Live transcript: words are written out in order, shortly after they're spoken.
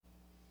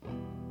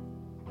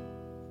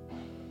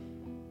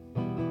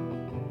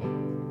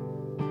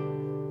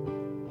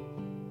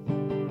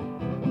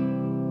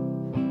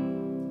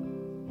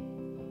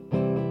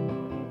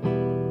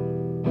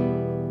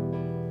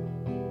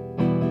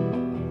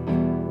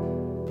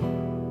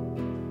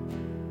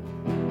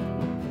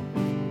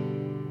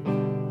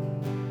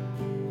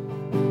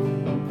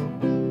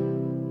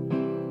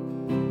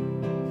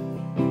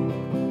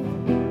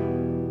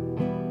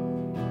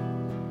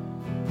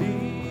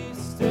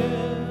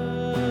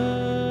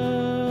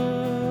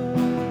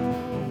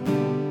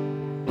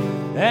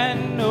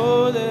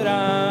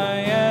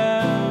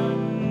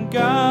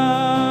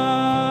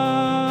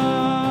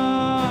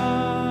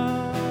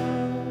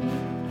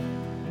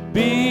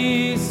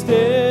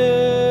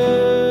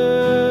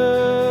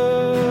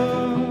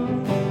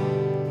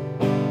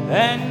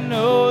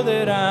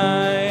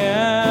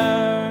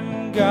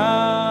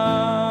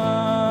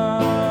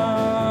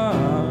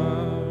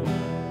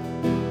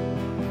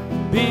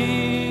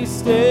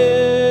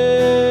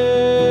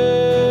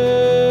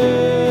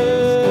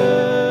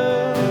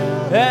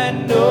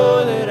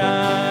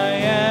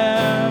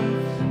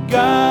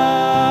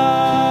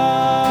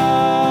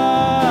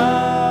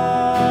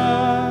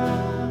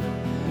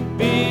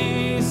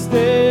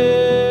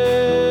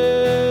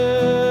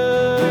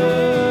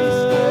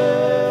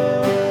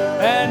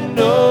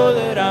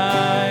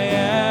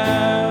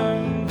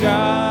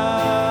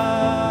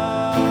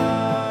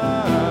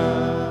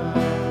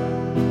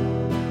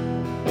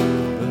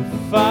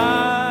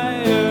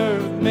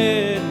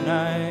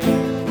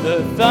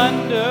The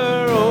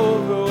thunder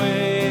over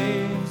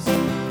waves,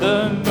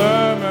 the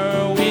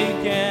murmur we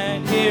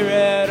can hear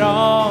at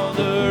all,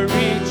 the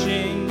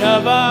reaching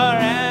of our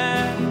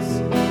hands,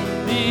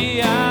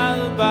 the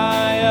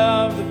alibi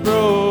of the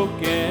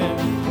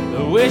broken,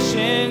 the wish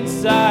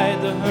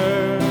inside the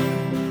hurt,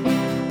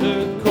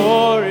 the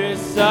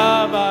chorus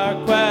of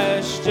our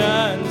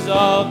questions,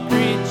 all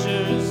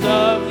creatures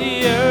of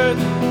the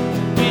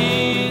earth,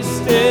 be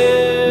still.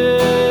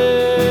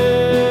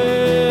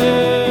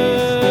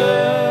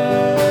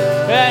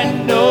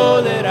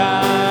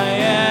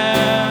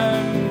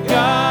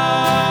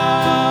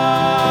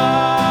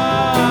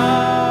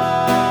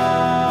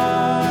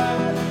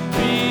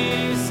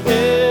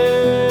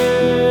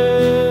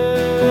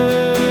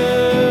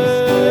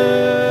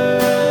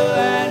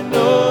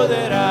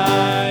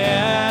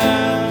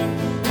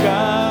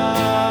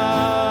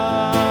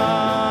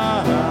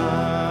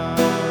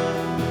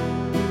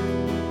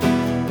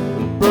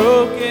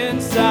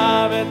 Broken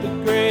sob at the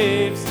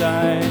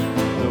graveside,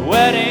 the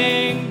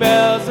wedding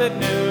bells at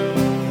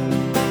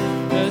noon,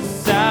 the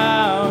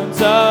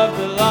sounds of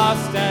the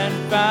lost and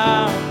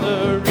found,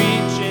 the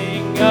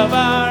reaching of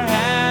our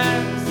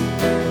hands,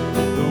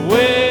 the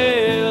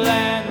whale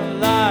and the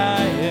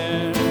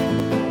lion,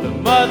 the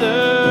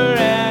mother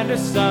and her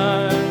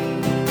son.